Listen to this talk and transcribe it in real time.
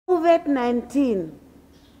COVID-19,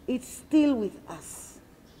 it's still with us.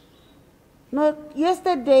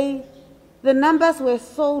 Yesterday, the numbers were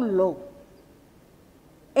so low,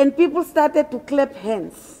 and people started to clap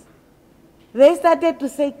hands. They started to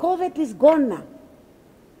say, COVID is gone now.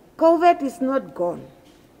 COVID is not gone.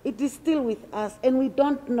 It is still with us, and we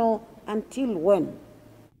don't know until when.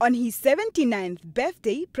 On his 79th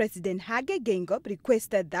birthday, President Hage Geingob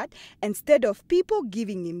requested that instead of people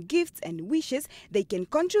giving him gifts and wishes, they can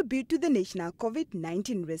contribute to the national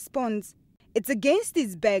COVID-19 response. It's against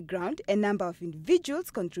this background, a number of individuals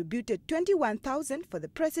contributed 21,000 for the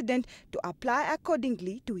president to apply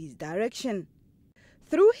accordingly to his direction.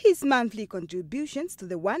 Through his monthly contributions to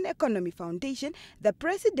the One Economy Foundation, the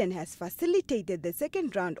president has facilitated the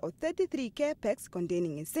second round of 33 care packs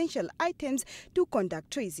containing essential items to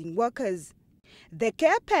contact tracing workers. The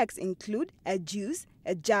care packs include a juice,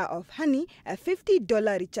 a jar of honey, a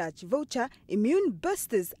 $50 recharge voucher, immune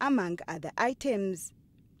boosters, among other items.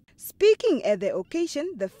 Speaking at the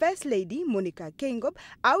occasion, the First Lady, Monica Geingob,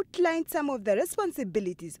 outlined some of the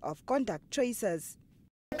responsibilities of contact tracers.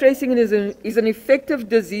 Tracing is an effective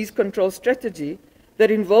disease control strategy that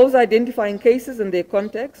involves identifying cases and their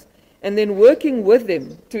contacts and then working with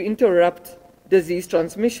them to interrupt disease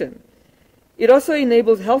transmission. It also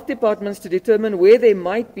enables health departments to determine where there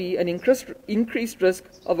might be an increased risk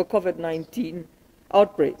of a COVID-19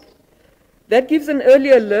 outbreak. That gives an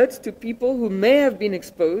early alert to people who may have been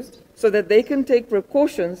exposed so that they can take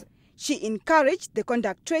precautions. She encouraged the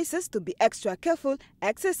contact tracers to be extra careful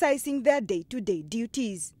exercising their day-to-day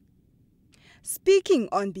duties. Speaking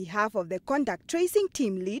on behalf of the contact tracing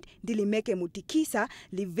team lead, Dilimeke Mutikisa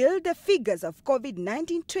revealed the figures of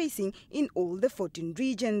COVID-19 tracing in all the 14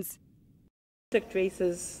 regions. Contact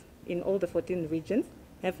tracers in all the 14 regions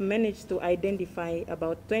have managed to identify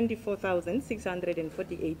about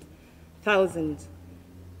 24,648,000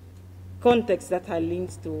 contacts that are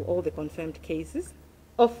linked to all the confirmed cases,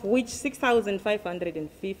 of which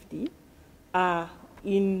 6,550 are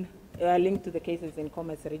linked to the cases in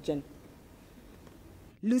Commerce region.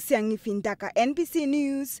 Luciangi Findaka, NBC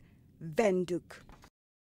News, Windhoek.